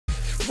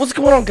What's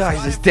going on,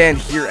 guys? It's Dan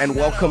here, and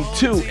welcome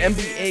to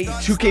NBA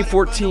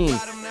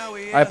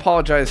 2K14. I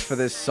apologize for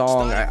this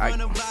song.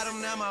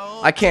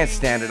 I can't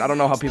stand it. I don't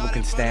know how people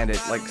can stand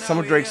it. Like, some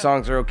of Drake's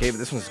songs are okay, but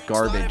this one's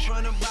garbage.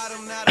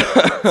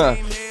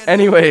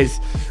 Anyways,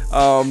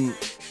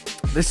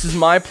 this is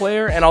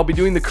MyPlayer, and I'll be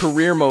doing the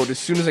career mode as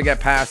soon as I get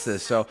past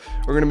this. So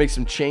we're gonna make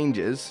some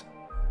changes.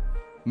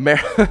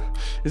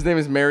 His name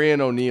is Marion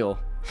O'Neal.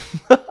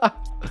 All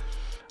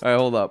right,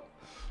 hold up.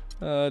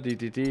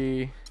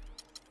 DDD.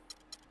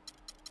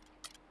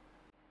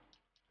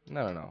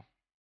 No. How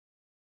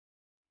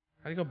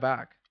do you go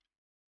back?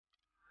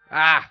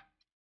 Ah!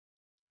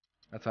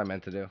 That's what I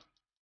meant to do.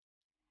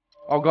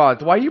 Oh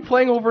god, why are you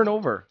playing over and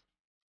over?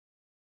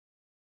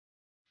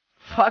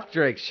 Fuck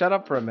Drake, shut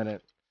up for a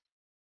minute.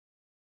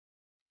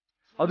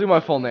 I'll do my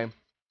full name.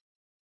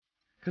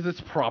 Because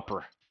it's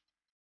proper.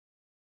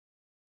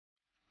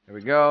 There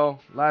we go.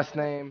 Last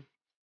name.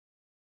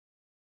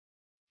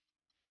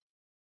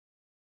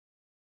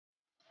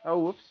 Oh,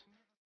 whoops.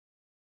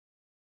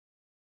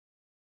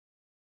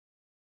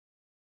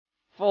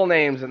 Full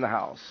names in the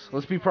house.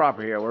 Let's be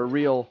proper here. We're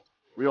real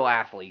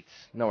athletes.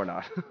 No, we're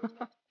not.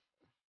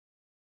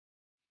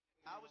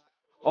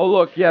 Oh,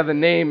 look. Yeah, the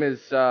name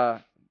is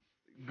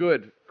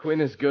good.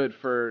 Quinn is good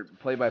for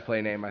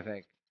play-by-play name, I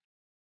think.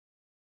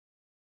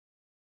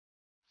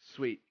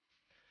 Sweet.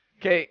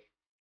 Okay.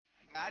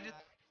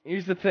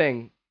 Here's the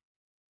thing.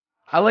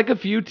 I like a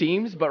few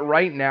teams, but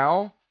right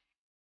now,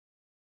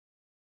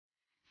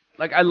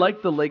 like, I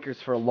liked the Lakers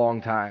for a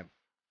long time.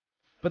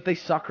 But they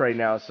suck right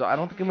now, so I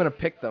don't think I'm going to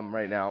pick them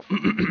right now.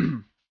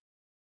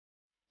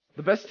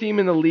 The best team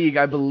in the league,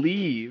 I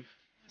believe,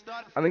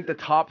 I think the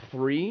top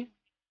three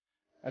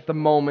at the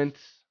moment.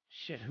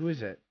 Shit, who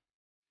is it?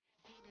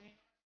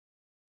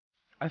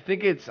 I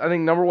think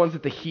number one's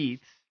at the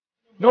Heat.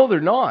 No, they're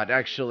not,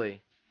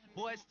 actually.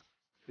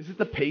 Is it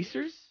the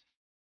Pacers?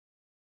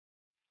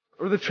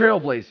 Or the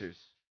Trailblazers?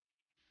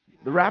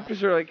 The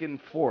Raptors are like in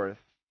fourth.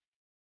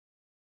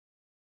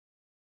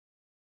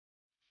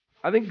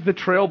 I think the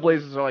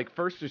Trailblazers are like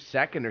first or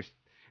second, and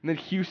then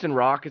Houston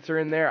Rockets are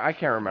in there. I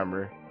can't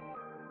remember.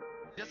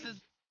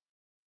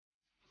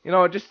 You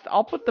know,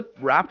 I'll put the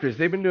Raptors.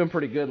 They've been doing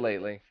pretty good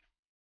lately.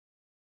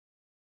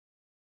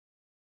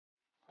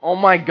 Oh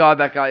my god,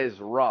 that guy is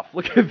rough.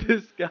 Look at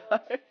this guy.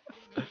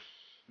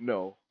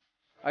 No.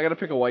 I gotta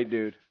pick a white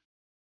dude.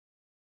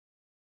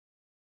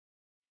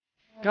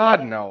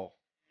 God, no.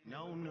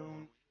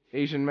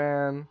 Asian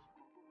man.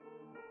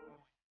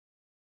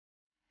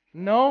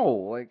 No,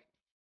 like,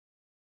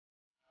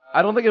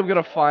 I don't think I'm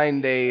gonna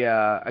find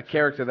a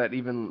character that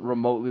even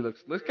remotely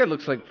looks. This guy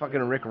looks like fucking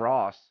Rick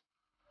Ross,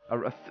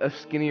 a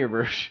skinnier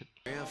version.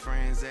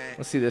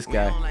 Let's see this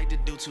guy.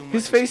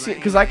 His face,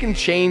 because I can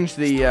change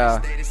the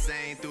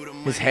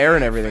his hair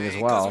and everything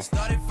as well.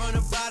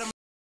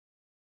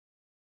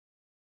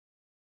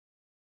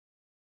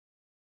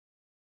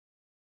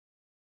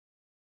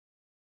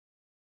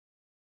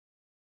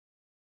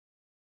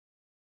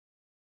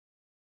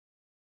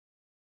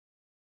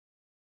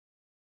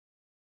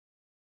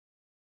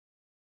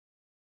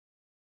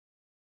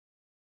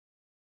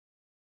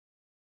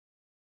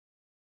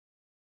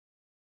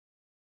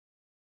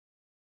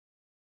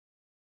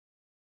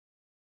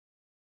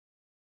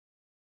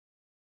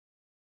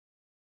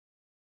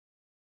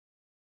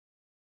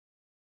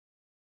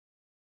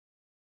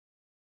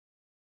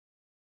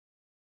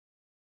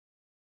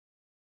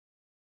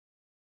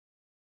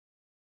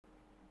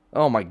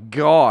 Oh my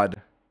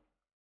god.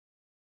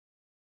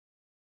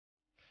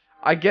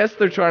 I guess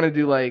they're trying to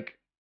do like,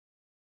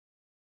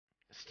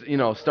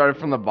 started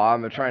from the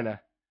bottom. They're trying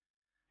to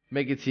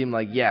make it seem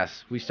like,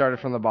 yes, we started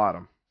from the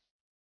bottom.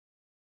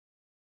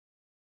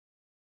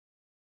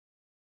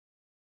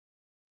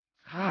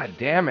 God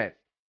damn it.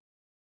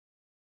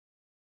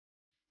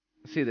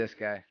 Let's see this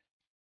guy.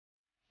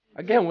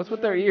 Again, what's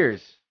with their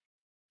ears?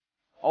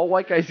 All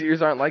white guys'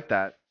 ears aren't like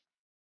that.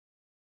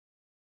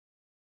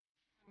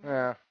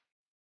 Yeah.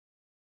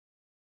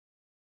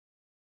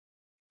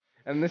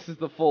 And this is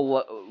the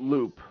full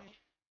loop.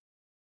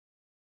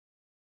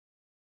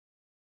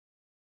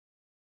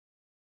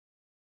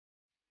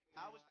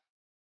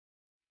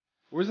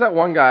 Where's that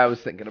one guy I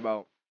was thinking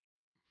about?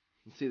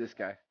 Let's see this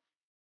guy.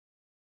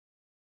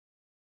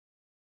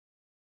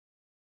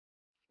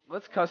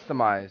 Let's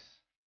customize.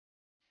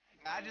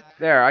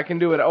 There, I can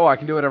do it. Oh, I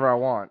can do whatever I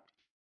want.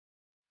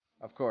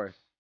 Of course.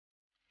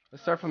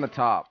 Let's start from the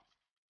top.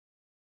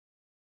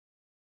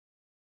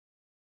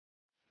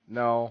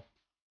 No.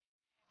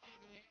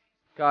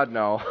 God,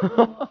 no.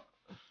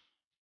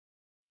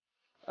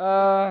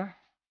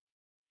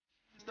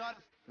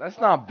 That's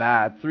not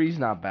bad. 3's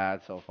not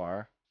bad so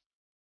far.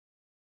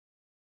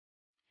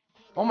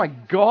 Oh my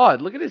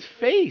god, look at his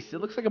face.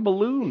 It looks like a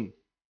balloon.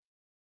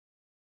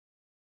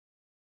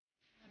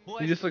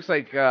 He just looks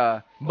like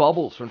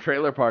Bubbles from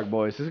Trailer Park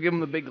Boys. Just give him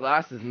the big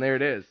glasses, and there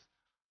it is.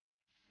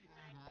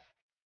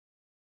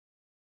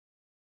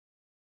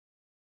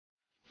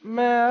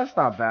 Man, that's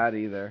not bad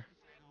either.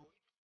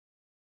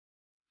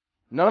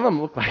 None of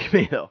them look like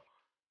me, though.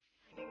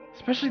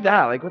 Especially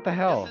that. Like, what the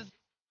hell?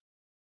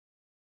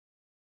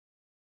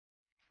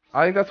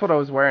 I think that's what I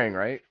was wearing,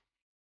 right?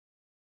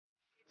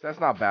 So that's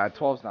not bad.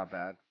 12's not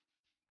bad.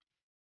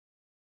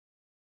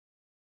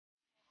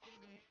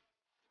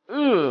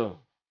 Ugh.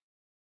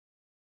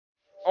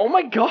 Oh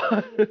my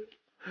god.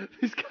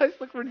 These guys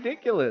look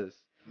ridiculous.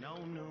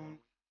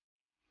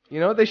 You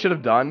know what they should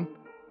have done?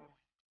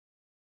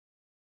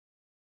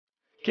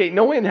 Okay,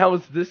 no way in hell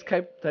is this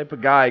type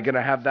of guy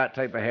gonna have that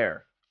type of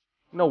hair.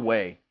 No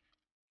way.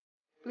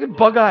 Look at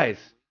Bug Eyes.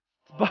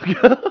 Bug.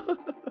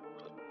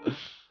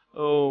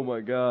 Oh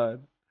my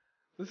god.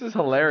 This is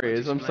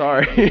hilarious. I'm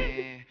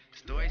sorry.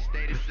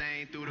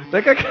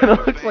 That guy kind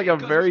of looks like a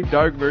very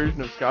dark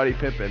version of Scottie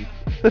Pippen.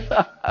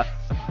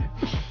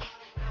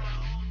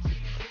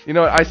 You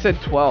know what? I said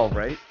 12,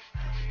 right?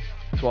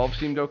 12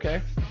 seemed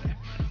okay?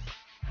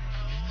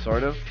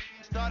 Sort of.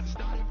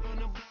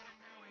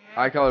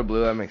 Eye color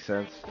blue, that makes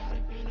sense.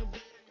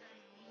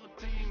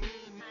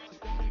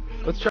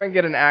 Let's try and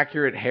get an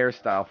accurate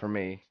hairstyle for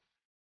me.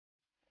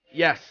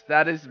 Yes,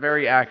 that is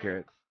very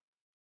accurate.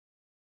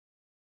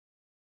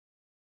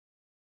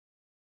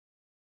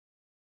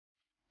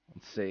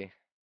 Let's see.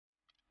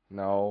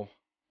 No.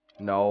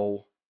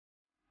 No.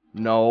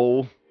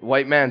 No.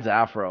 White man's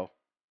afro.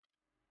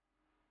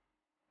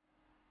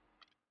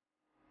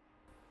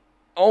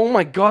 Oh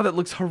my god, that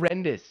looks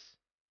horrendous.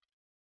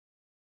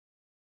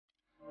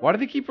 Why do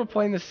they keep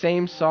replaying the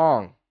same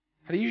song?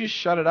 How do you just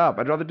shut it up?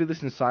 I'd rather do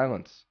this in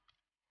silence.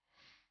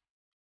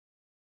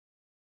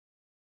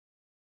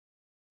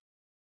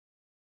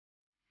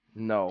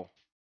 No.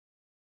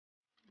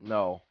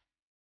 No.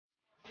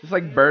 It's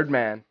like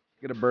Birdman.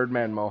 Get a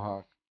Birdman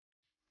mohawk.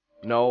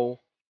 No.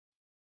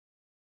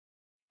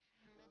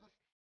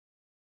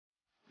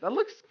 That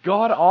looks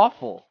god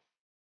awful.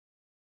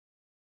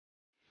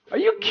 Are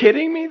you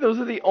kidding me? Those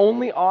are the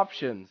only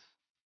options.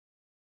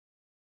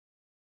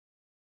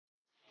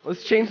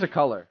 Let's change the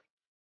color.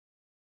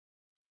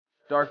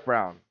 Dark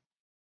brown.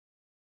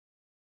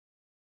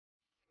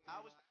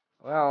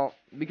 Well,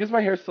 because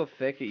my hair's so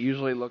thick, it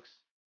usually looks...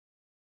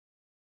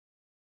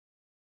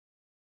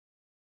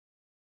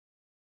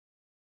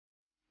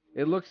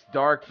 It looks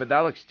dark, but that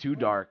looks too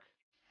dark.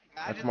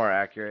 That's more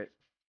accurate.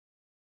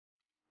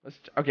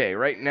 Okay,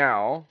 right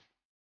now,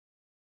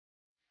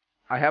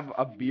 I have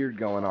a beard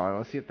going on.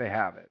 Let's see if they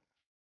have it.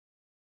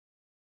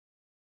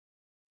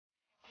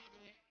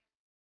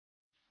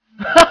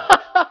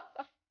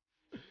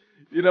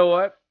 You know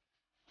what?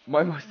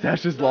 My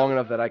mustache is long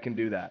enough that I can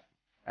do that.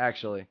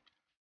 Actually.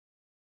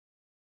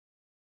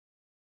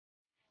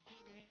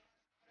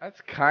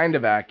 That's kind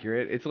of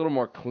accurate. It's a little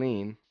more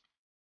clean.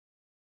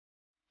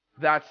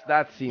 That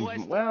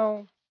seems...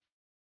 Well...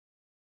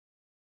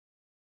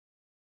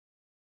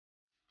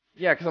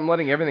 Yeah, because I'm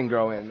letting everything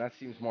grow in. That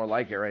seems more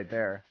like it right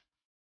there.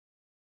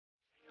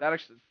 That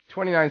actually...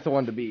 29's the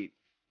one to beat.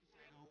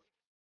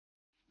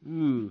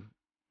 Ooh.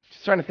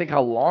 Just trying to think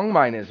how long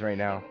mine is right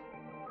now.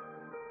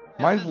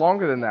 Mine's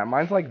longer than that.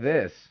 Mine's like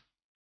this.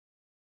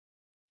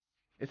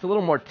 It's a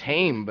little more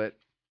tame, but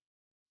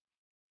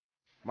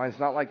mine's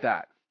not like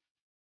that.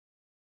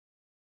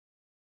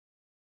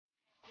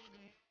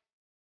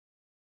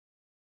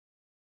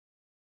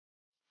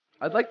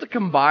 I'd like to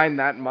combine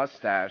that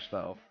mustache,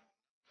 though.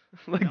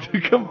 I'd like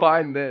to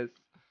combine this.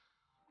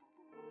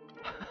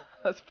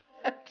 That's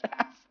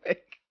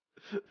fantastic.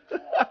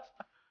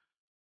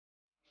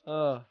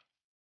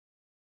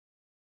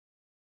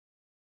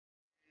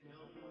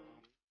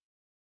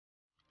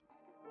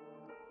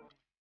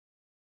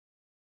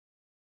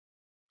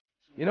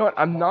 You know what?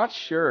 I'm not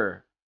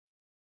sure.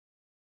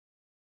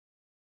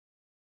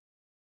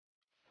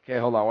 Okay,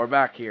 hold on. We're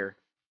back here.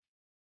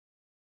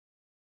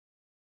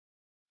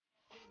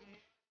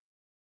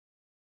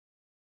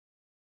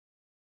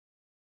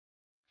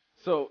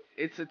 So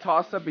it's a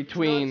toss-up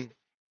between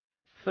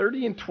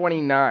 30 and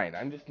 29.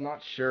 I'm just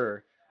not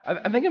sure.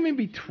 I think I'm in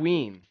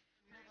between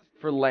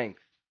for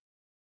length.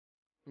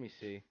 Let me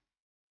see.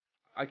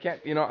 I can't,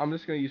 I'm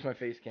just going to use my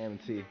face cam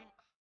and see.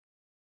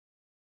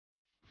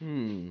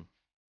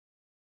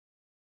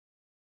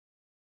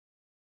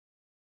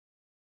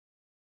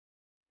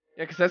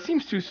 Yeah, because that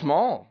seems too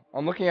small.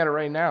 I'm looking at it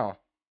right now.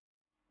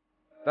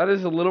 That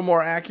is a little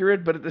more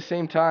accurate, but at the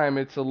same time,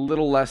 it's a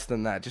little less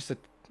than that.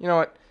 You know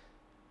what?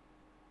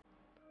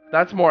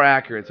 That's more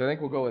accurate, so I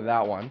think we'll go with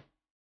that one.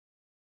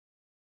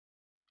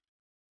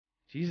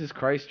 Jesus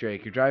Christ,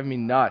 Drake, you're driving me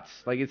nuts.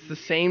 Like, it's the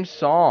same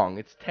song.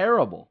 It's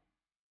terrible.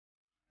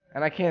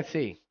 And I can't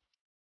see.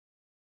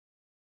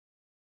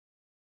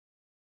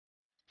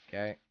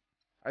 Okay.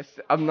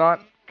 I'm not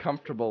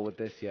comfortable with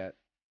this yet.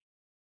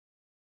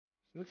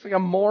 He looks like a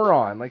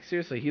moron. Like,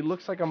 seriously, he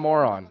looks like a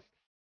moron.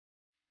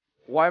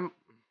 Why?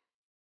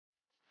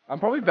 I'm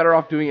probably better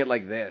off doing it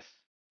like this.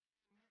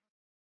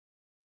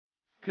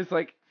 Because,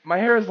 like, my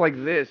hair is like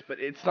this, but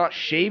it's not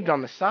shaved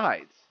on the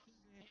sides.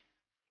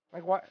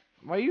 Like, why?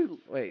 Why you...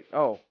 Wait,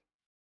 oh.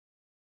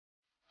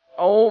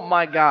 Oh,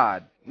 my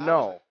God.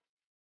 No.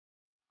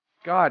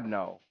 God,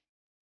 no.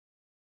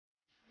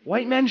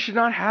 White men should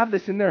not have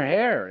this in their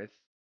hair.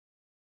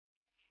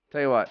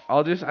 Tell you what,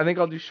 I think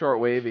I'll do short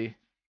wavy.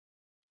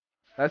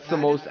 That's the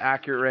most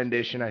accurate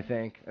rendition, I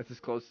think. That's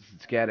as close as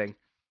it's getting.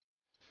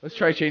 Let's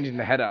try changing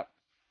the head up.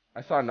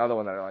 I saw another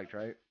one that I liked,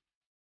 right? It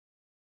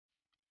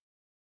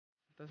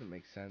doesn't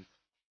make sense.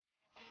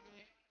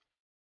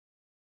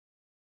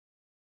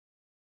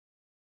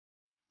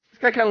 This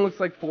guy kind of looks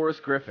like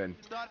Forrest Griffin.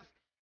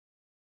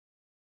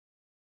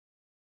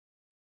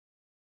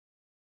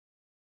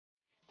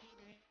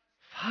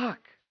 Fuck.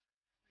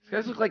 These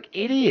guys look like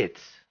idiots.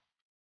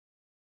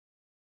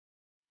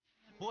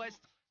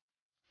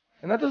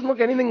 And that doesn't look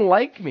anything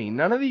like me.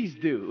 None of these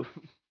do.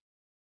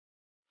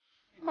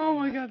 Oh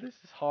my god, this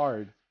is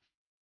hard.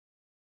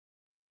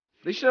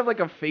 They should have like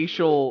a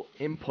facial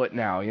input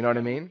now, you know what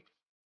I mean?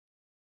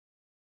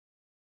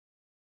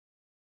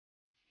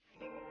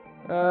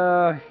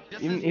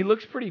 He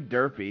looks pretty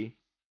derpy.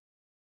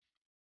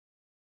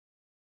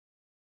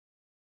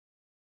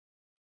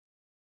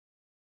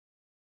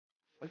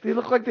 Like they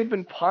look like they've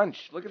been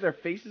punched. Look at their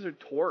faces are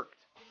torqued.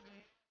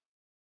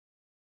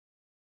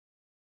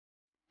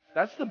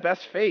 That's the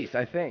best face,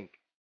 I think.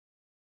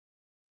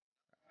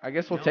 I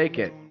guess we'll take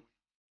it.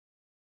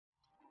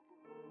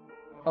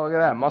 Oh, look at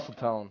that. Muscle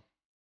tone.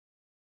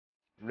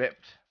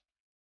 Ripped.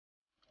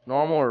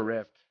 Normal or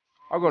ripped?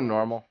 I'll go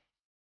normal.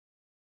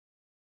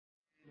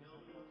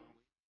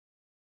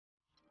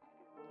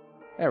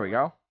 There we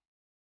go.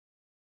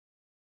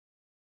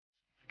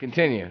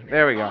 Continue.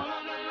 There we go.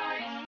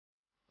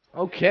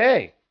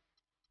 Okay.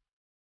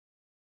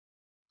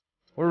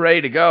 We're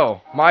ready to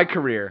go. My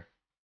career.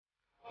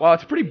 Wow,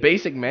 it's a pretty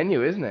basic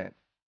menu, isn't it?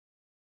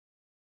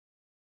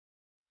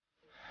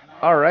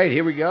 Alright,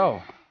 here we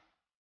go.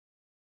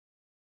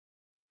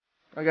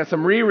 I got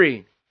some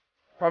Riri.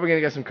 Probably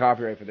gonna get some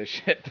copyright for this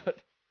shit, but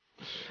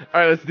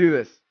alright, let's do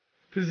this.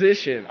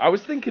 Position. I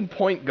was thinking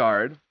point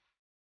guard.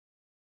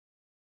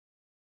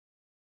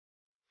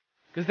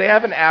 Because they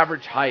have an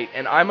average height,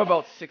 and I'm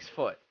about 6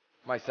 foot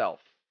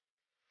myself.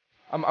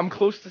 I'm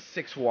close to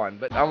 6'1",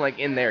 but I'm like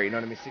in there, you know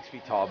what I mean? 6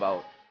 feet tall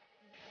about.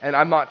 And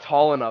I'm not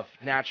tall enough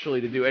naturally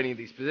to do any of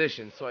these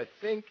positions, so I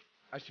think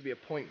I should be a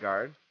point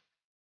guard.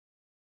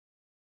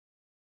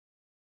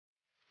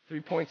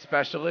 3-point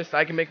specialist.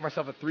 I can make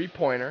myself a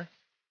 3-pointer.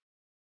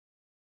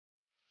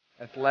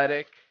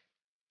 Athletic.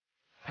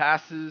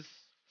 Passes.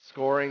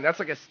 Scoring. That's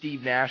like a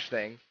Steve Nash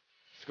thing.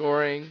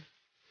 Scoring.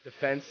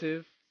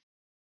 Defensive.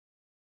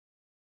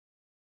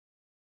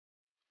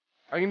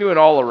 I can do an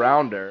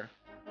all-arounder.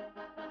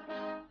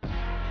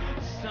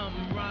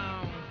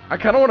 I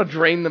kind of want to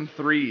drain them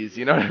threes,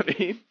 you know what I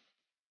mean?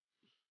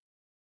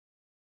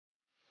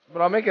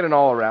 But I'll make it an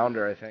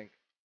all-arounder, I think.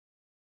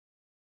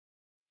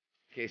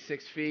 Okay,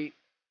 6 feet.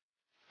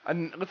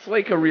 Let's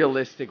like a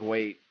realistic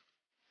weight.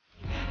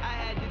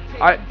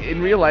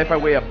 In real life, I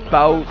weigh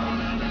about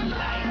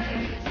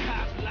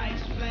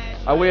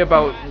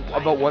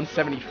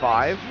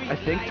 175, I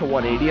think, to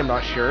 180. I'm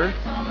not sure.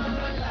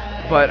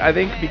 But I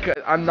think because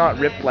I'm not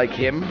ripped like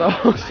him,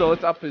 though, so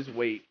it's up his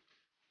weight.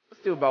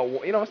 Let's do about,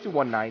 let's do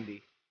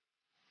 190.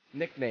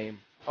 Nickname.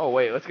 Oh,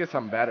 wait, let's get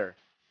something better.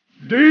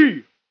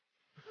 D!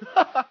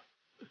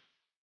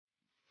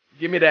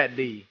 Give me that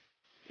D.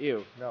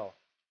 Ew, no.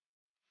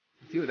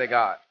 Let's see what they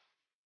got.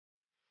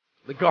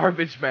 The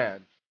Garbage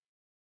Man.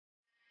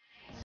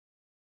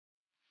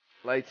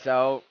 Lights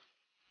out.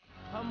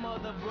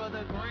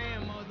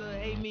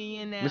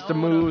 Mr.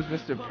 Moves,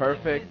 Mr.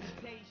 Perfect.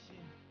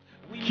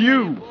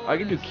 Q! I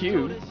can do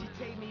Q.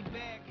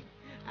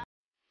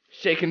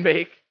 Shake and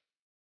Bake.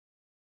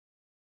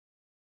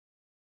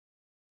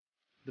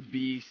 The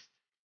Beast.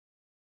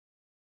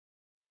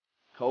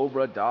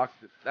 Cobra, Doc.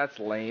 That's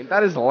lame.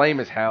 That is lame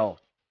as hell.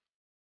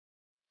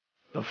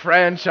 The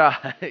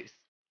Franchise. The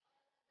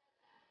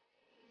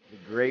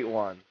Great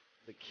One.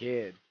 The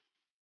Kid.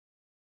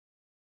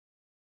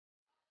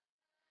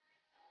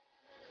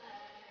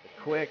 The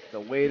Quick. The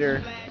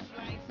Waiter.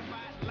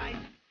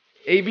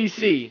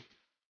 ABC.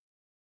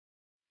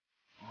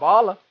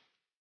 Balla.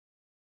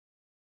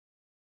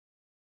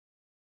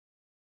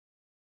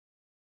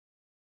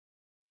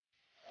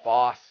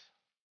 Boss.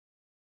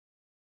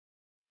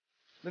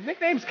 The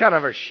nicknames kind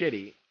of are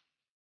shitty.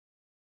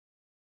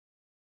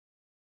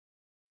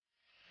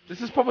 This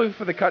is probably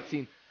for the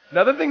cutscene.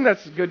 Another thing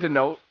that's good to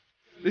note,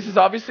 this is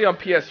obviously on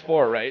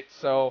PS4, right?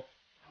 So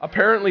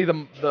apparently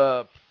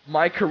the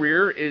My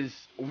Career is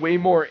way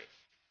more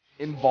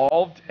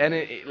involved, and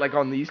like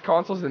on these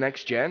consoles, the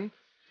next gen,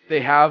 they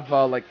have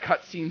like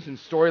cutscenes and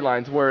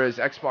storylines, whereas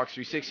Xbox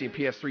 360 and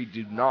PS3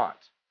 do not.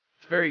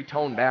 It's very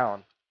toned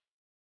down.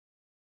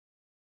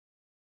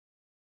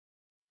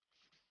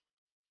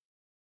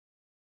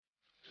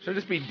 Should it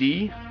just be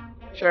D?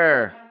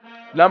 Sure.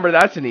 Number,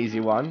 that's an easy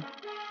one.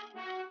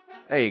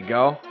 There you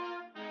go.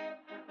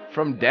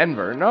 From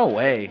Denver. No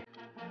way.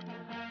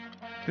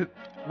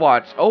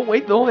 Watch. Oh,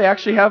 wait, no, they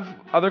actually have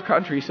other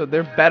countries, so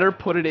they better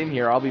put it in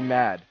here. I'll be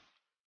mad.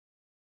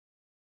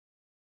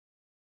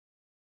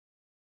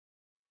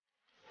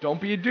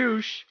 Don't be a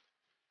douche.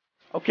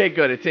 Okay,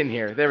 good. It's in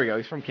here. There we go.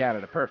 He's from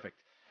Canada. Perfect.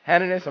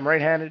 Handedness. I'm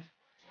right-handed.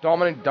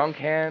 Dominant dunk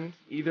hand.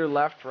 Either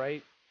left,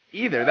 right.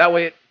 Either. That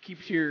way it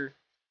keeps your,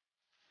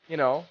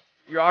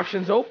 your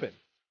options open.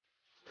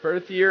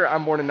 Birth year,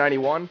 I'm born in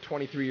 91,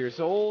 23 years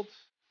old.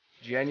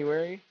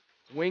 January.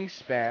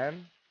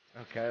 Wingspan.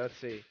 Okay, let's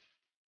see.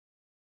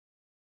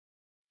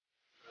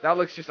 That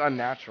looks just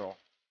unnatural.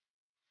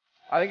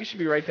 I think it should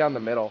be right down the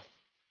middle.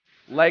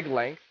 Leg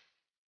length.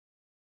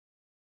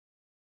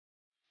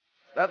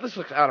 That just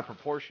looks out of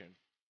proportion.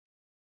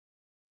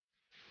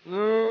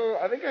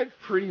 I think I have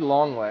pretty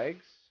long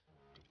legs.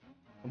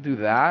 I'll do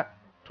that.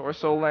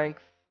 Torso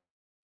length.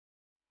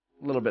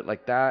 A little bit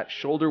like that.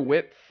 Shoulder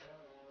width.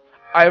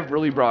 I have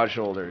really broad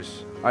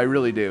shoulders. I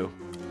really do.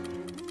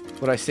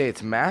 Would I say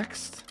it's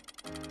maxed?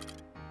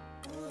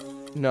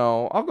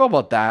 No, I'll go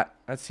about that.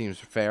 That seems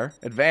fair.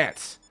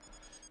 Advance.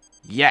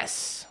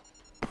 Yes.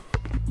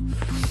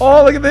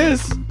 Oh, look at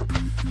this.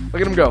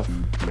 Look at him go.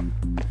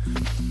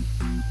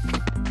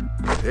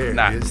 There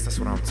it is. That's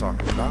what I'm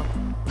talking about.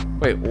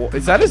 Wait,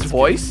 is that his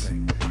voice?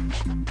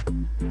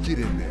 Get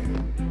in there.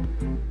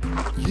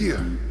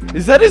 Yeah.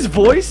 Is that his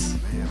voice?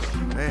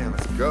 Man,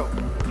 let's go.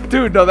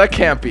 Dude, no, that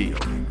can't be.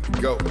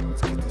 Go.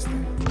 Let's get this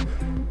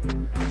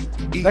thing.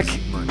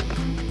 Easy money.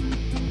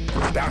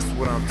 That's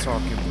what I'm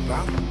talking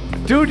about.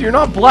 Dude, you're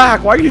not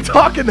black. Why are you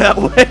talking that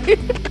way?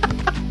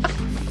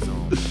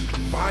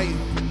 Fire.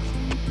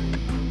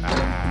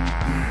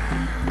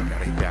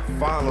 Gotta hit that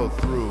follow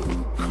through.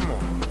 Come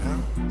on,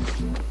 man.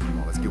 Come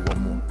on, let's get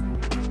one more.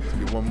 Let's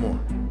get one more.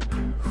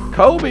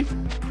 Kobe.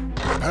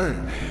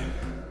 Burn.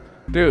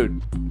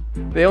 Dude,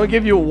 they only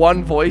give you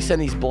one voice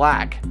and he's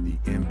black. The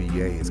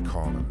NBA is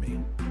calling me,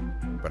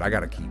 but I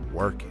gotta keep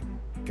working.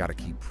 Gotta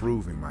keep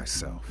proving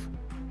myself.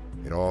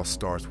 It all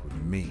starts with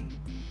me.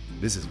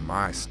 This is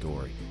my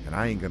story, and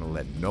I ain't gonna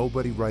let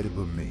nobody write it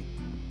but me.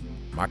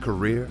 My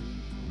career,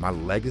 my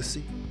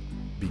legacy,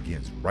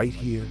 begins right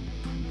here,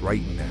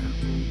 right now.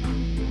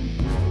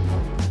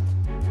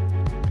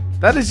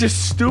 That is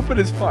just stupid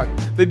as fuck.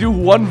 They do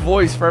one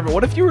voice for everyone.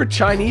 What if you were a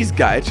Chinese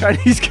guy? A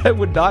Chinese guy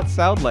would not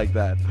sound like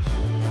that.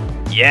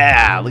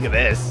 Yeah, look at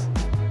this.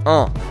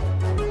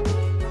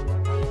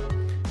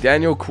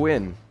 Daniel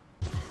Quinn.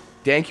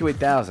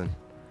 DanQ8000.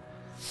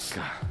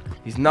 God,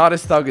 he's not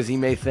as thug as he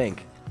may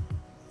think.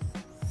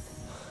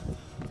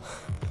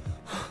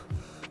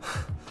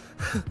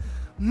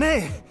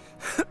 Man,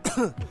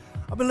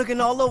 I've been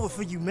looking all over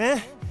for you,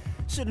 man.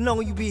 Should've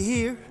known you'd be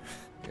here.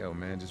 Yo,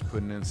 man, just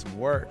putting in some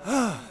work.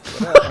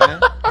 What up,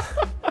 man?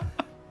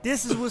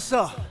 This is what's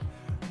up.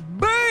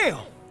 Bam!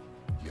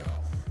 Yo,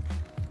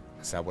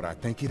 is that what I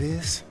think it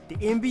is? The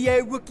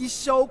NBA Rookie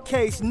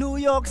Showcase, New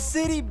York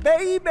City,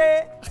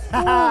 baby!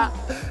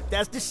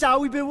 That's the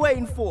shot we've been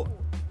waiting for.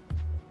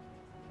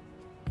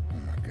 Oh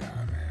my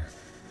God, man.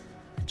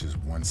 Just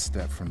one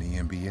step from the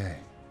NBA.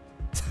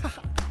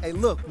 Hey,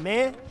 look,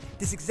 man.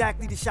 This is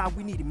exactly the shot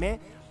we needed, man.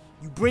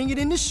 You bring it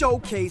in the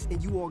showcase,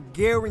 and you are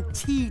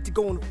guaranteed to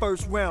go in the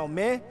first round,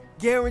 man.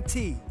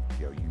 Guaranteed.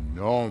 Yo, you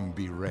know I'm gonna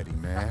be ready,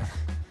 man.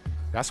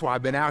 That's why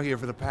I've been out here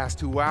for the past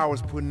 2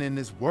 hours putting in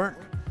this work.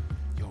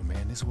 Yo,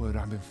 man, this is what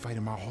I've been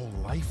fighting my whole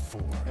life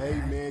for.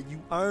 Hey, man, you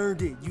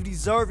earned it. You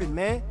deserve it,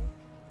 man.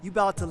 You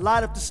about to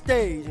light up the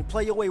stage and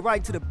play your way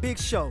right to the big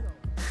show.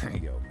 Yo,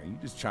 man, you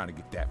just trying to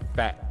get that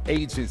fat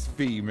agent's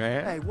fee,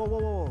 man. Hey, whoa, whoa,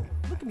 whoa.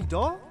 Look at me,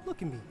 dawg.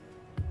 Look at me.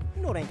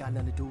 You know it ain't got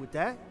nothing to do with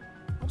that.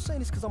 I'm saying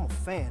this because I'm a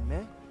fan,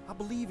 man. I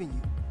believe in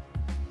you.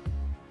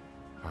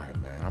 All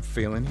right, man, I'm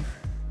feeling you.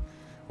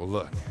 Well,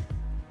 look,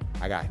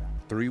 I got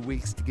 3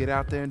 weeks to get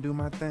out there and do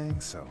my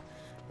thing, so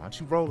why don't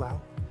you roll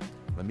out?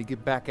 Let me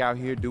get back out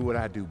here, do what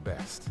I do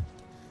best.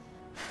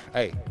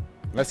 Hey,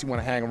 unless you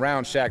want to hang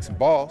around, shag some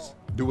balls,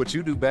 do what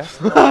you do best.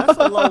 Oh, that's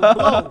a low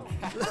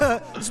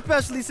blow.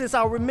 Especially since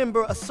I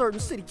remember a certain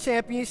city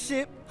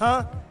championship,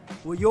 huh?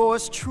 Well,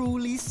 yours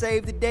truly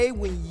saved the day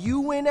when you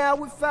went out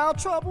with foul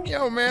trouble.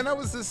 Yo, man, that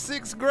was the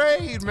 6th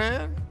grade,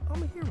 man.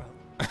 I'm a hero.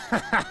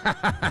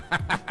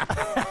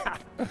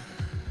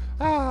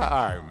 All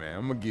right, man,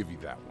 I'm gonna give you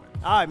that one.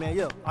 All right, man,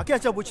 yo, I'll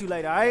catch up with you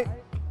later, all right?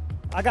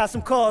 I got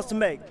some calls to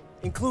make,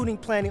 including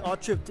planning our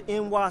trip to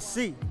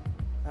NYC,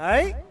 all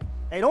right?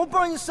 Hey, don't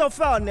burn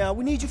yourself out now.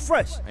 We need you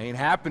fresh. Ain't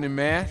happening,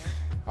 man.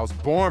 I was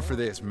born for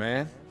this,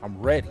 man.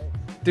 I'm ready.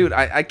 Dude,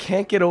 I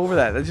can't get over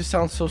that. That just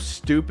sounds so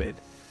stupid.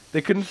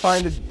 They couldn't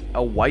find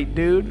a white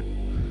dude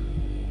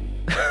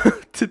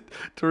to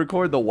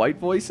record the white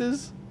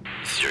voices?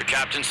 This is your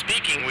captain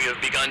speaking. We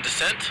have begun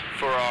descent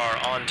for our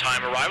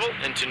on-time arrival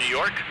into New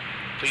York.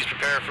 Please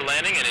prepare for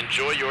landing and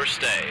enjoy your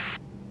stay.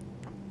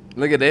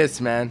 Look at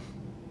this, man.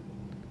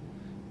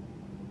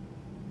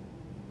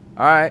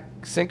 Alright,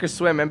 sink or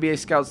swim. NBA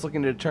scouts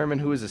looking to determine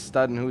who is a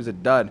stud and who is a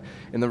dud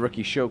in the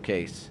rookie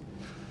showcase.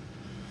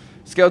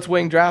 Scouts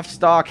weighing draft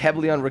stock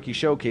heavily on rookie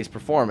showcase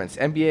performance.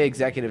 NBA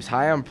executives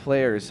high on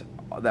players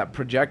that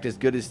project as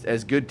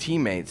good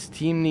teammates.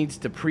 Team needs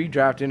to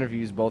pre-draft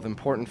interviews, both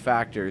important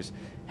factors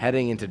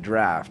heading into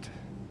draft.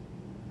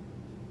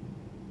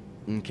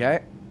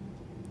 Okay.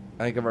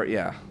 I think I've already,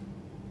 yeah.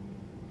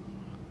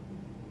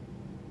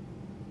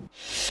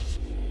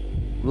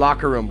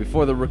 Locker room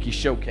before the rookie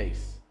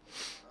showcase.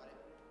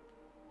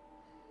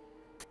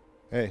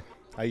 Hey,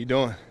 how you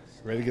doing?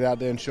 Ready to get out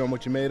there and show them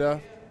what you're made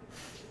of?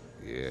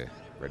 Yeah,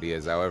 ready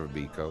as I'll ever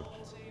be, coach.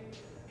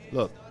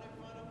 Look,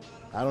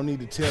 I don't need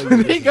to tell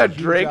you. They this got is a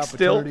huge Drake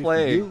still opportunity for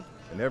playing. you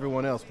and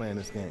everyone else playing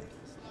this game.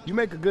 You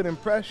make a good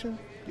impression,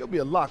 you'll be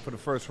a lock for the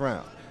first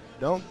round.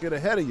 Don't get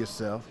ahead of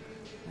yourself.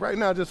 Right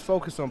now, just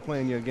focus on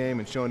playing your game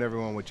and showing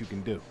everyone what you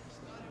can do.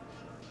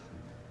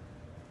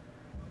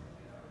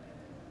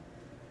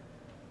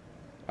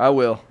 I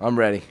will. I'm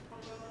ready.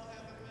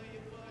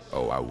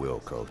 Oh, I will,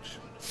 Coach.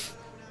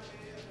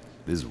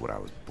 This is what I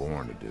was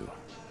born to do.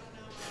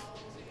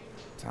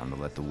 Time to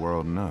let the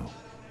world know.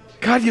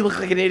 God, you look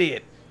like an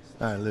idiot.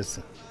 All right,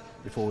 listen.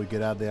 Before we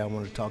get out there, I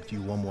want to talk to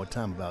you one more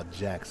time about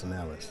Jackson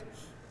Ellis.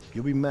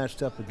 You'll be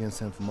matched up against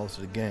him for most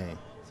of the game.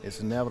 It's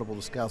inevitable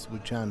the scouts will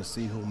be trying to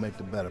see who will make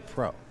the better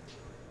pro.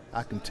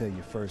 I can tell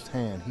you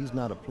firsthand, he's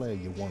not a player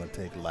you want to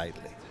take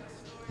lightly.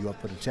 You up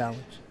for the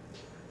challenge?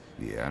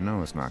 Yeah, I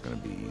know it's not going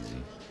to be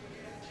easy.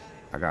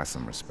 I got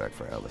some respect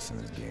for Ellis in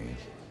his game.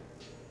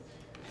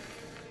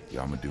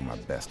 Yo, I'm going to do my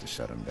best to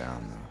shut him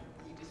down,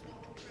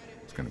 though.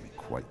 It's going to be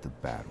quite the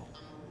battle.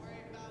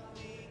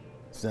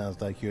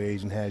 Sounds like your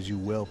agent has you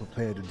well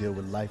prepared to deal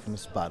with life in the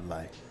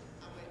spotlight.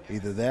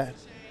 Either that,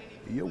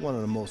 or you're one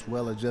of the most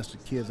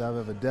well-adjusted kids I've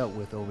ever dealt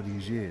with over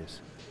these years.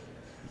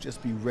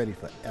 Just be ready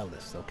for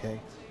Ellis, okay?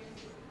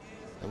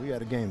 Now, we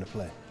got a game to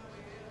play.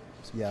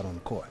 See you out on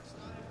the court.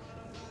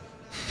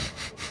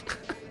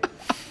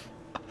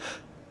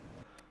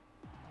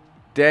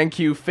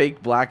 DanQ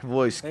fake black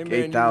voice Hey man,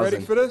 8000. you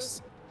ready for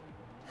this?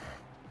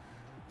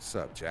 What's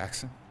up,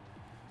 Jackson?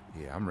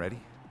 Yeah, I'm ready.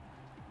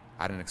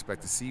 I didn't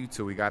expect to see you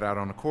till we got out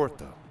on the court,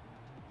 though.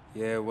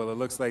 Yeah, well, it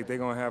looks like they're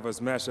gonna have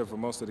us match up for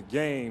most of the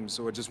game,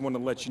 so I just want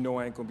to let you know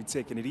I ain't gonna be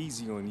taking it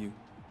easy on you.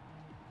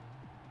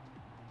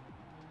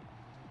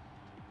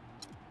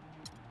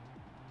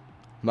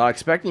 Not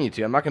expecting you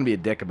to. I'm not going to be a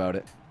dick about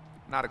it.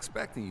 Not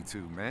expecting you to,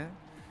 man.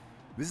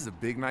 This is a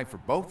big night for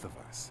both of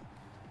us.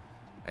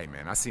 Hey,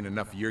 man, I've seen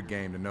enough of your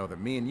game to know that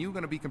me and you are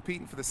going to be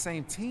competing for the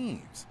same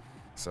teams.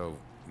 So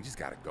we just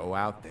got to go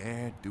out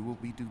there, do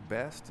what we do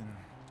best, and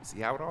see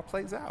how it all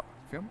plays out.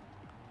 Feel me?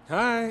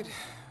 All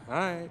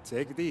right,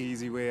 take it the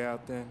easy way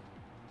out then.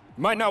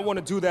 You might not want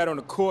to do that on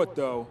the court,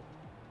 though,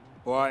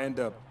 or I end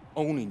up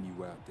owning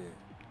you out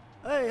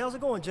there. Hey, how's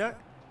it going, Jack?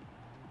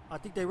 I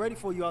think they're ready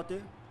for you out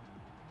there.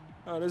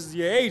 Oh, this is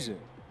your agent.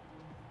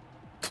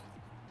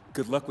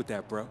 Good luck with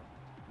that, bro.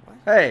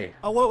 Hey.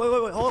 Oh,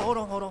 wait. Hold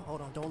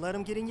on. Don't let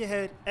him get in your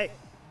head. Hey,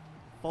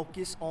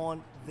 focus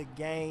on the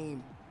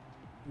game.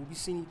 We'll be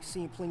seeing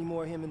plenty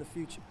more of him in the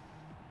future.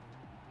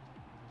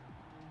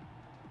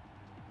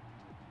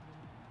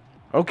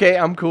 Okay,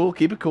 I'm cool.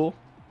 Keep it cool.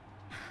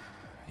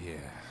 Yeah,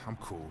 I'm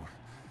cool.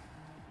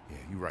 Yeah,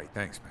 you're right.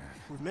 Thanks, man.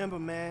 Remember,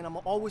 man, I'm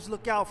going to always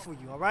look out for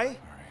you, all right? All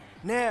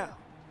right. Now,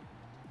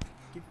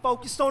 get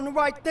focused on the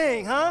right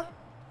thing, huh?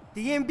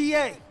 The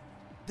NBA,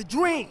 the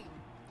dream.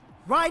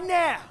 Right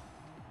now,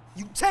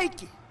 you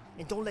take it,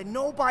 and don't let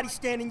nobody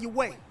stand in your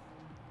way.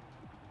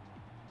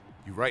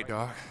 You right,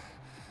 dog.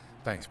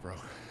 Thanks, bro.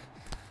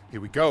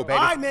 Here we go, baby.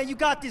 All right, man, you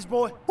got this,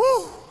 boy.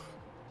 Woo!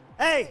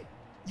 Hey,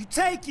 you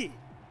take it.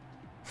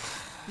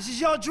 This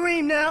is your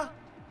dream now.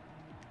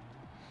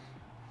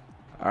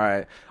 All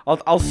right.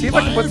 I'll see if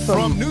I can put Live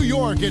some from New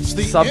York, it's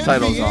the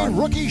subtitles NBA on,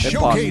 Rookie if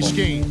Showcase possible.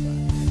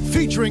 game,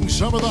 featuring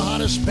some of the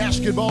hottest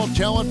basketball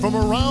talent from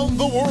around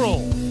the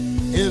world,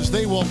 as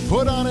they will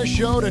put on a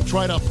show to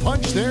try to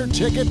punch their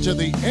ticket to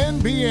the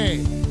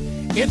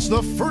NBA. It's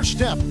the first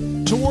step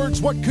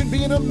towards what could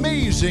be an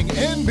amazing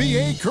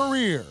NBA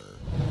career.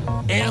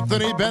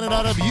 Anthony Bennett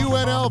out of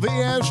UNLV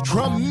has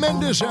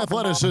tremendous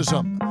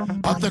athleticism,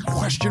 but the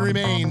question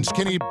remains,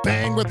 can he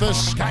bang with the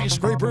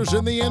skyscrapers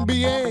in the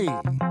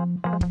NBA?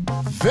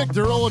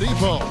 Victor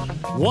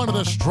Oladipo, one of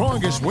the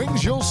strongest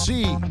wings you'll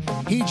see.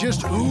 He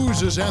just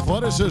oozes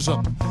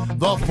athleticism.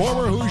 The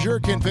former Hoosier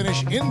can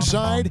finish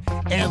inside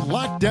and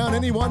lock down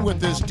anyone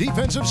with this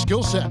defensive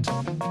skill set.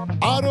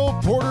 Otto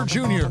Porter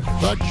Jr.,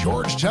 the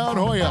Georgetown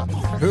Hoya,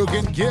 who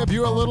can give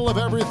you a little of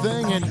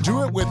everything and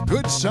do it with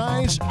good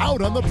size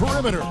out on the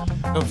perimeter.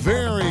 A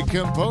very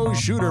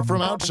composed shooter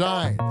from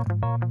outside.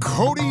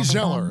 Cody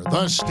Zeller,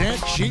 the stat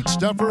sheet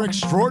stuffer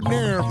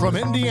extraordinaire from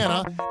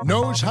Indiana,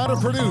 knows how to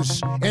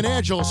produce an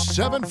agile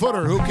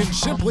 7-footer who can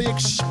simply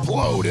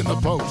explode in the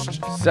post.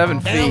 7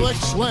 feet.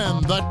 Alex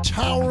Len, the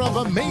tower of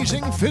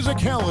amazing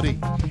physicality.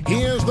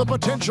 He has the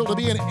potential to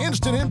be an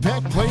instant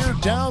impact player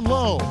down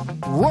low,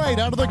 right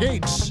out of the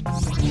gates.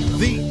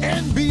 The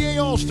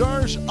NBA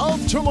All-Stars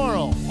of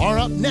tomorrow are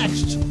up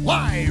next,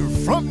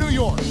 live from New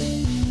York.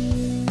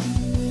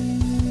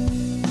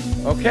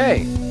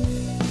 Okay.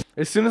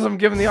 As soon as I'm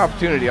given the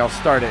opportunity, I'll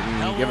start it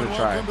and give it a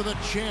try. Welcome to the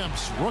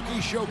Champs Rookie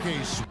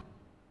Showcase.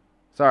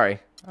 Sorry.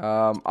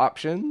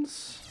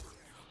 Options.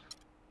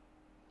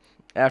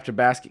 After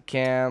basket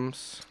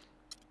cams.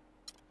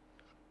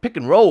 Pick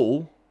and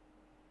roll.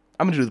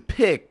 I'm going to do the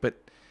pick, but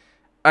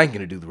I ain't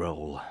going to do the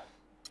roll.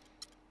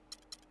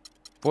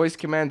 Voice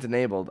commands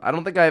enabled. I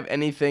don't think I have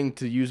anything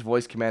to use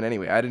voice command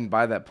anyway. I didn't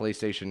buy that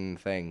PlayStation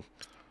thing.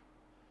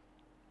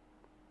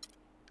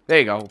 There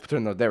you go.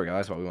 There we go.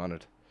 That's what we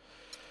wanted.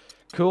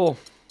 Cool.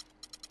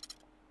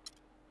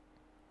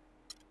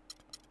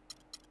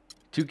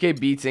 2K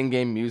beats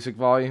in-game music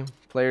volume.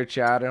 Player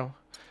channel.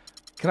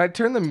 Can I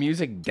turn the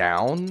music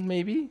down,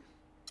 maybe?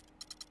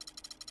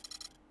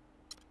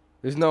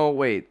 There's no,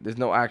 wait, there's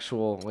no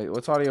actual, wait,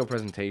 what's audio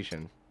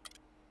presentation?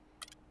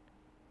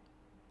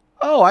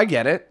 Oh, I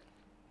get it.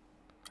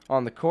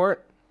 On the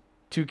court,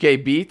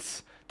 2K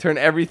beats, turn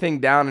everything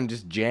down and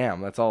just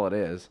jam. That's all it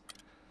is.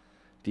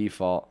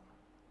 Default.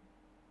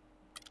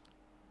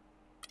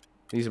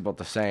 These are both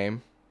the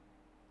same.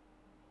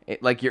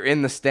 Like you're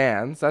in the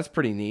stands. That's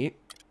pretty neat.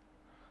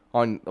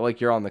 Like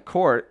you're on the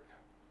court.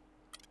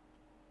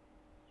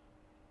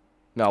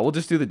 No, we'll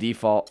just do the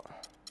default.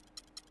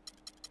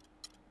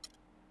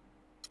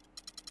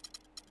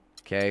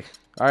 Okay.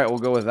 All right, we'll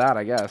go with that,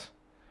 I guess.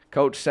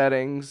 Coach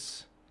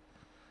settings.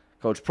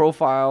 Coach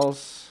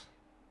profiles.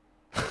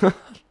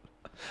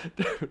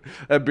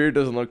 That beard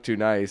doesn't look too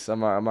nice.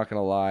 I'm not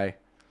gonna lie.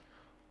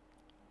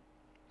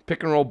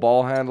 Pick and roll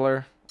ball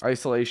handler.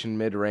 Isolation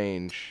mid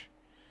range.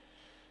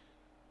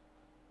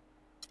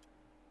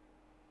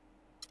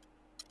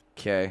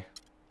 Okay.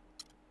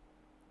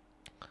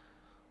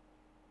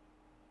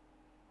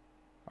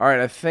 All right,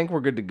 I think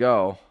we're good to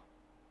go.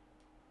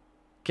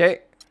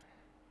 Okay.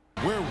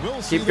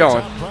 Keep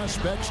going.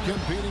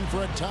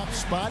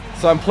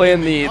 So I'm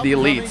playing the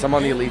elites. I'm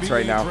on the elites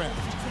right now.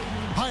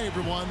 Hi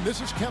everyone, this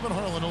is Kevin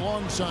Harlan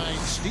alongside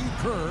Steve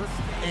Kerr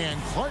and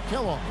Clark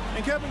Kellogg.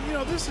 And Kevin, you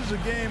know, this is a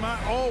game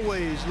I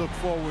always look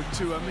forward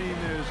to. I mean,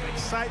 there's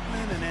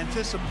excitement and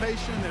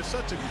anticipation. There's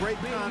such a great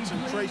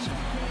concentration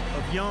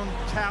of young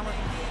talent.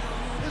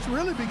 This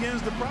really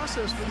begins the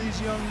process for these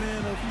young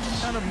men of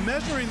kind of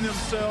measuring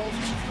themselves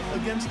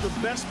against the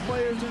best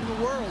players in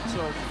the world.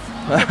 So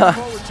I'm looking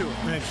forward to it.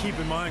 And keep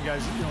in mind,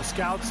 guys, you know,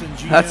 scouts and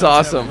GMs That's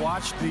awesome. have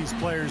watched these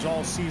players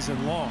all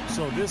season long.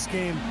 So this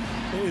game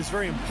is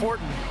very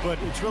important, but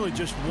it's really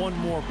just one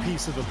more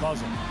piece of the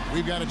puzzle.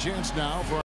 We've got a chance now for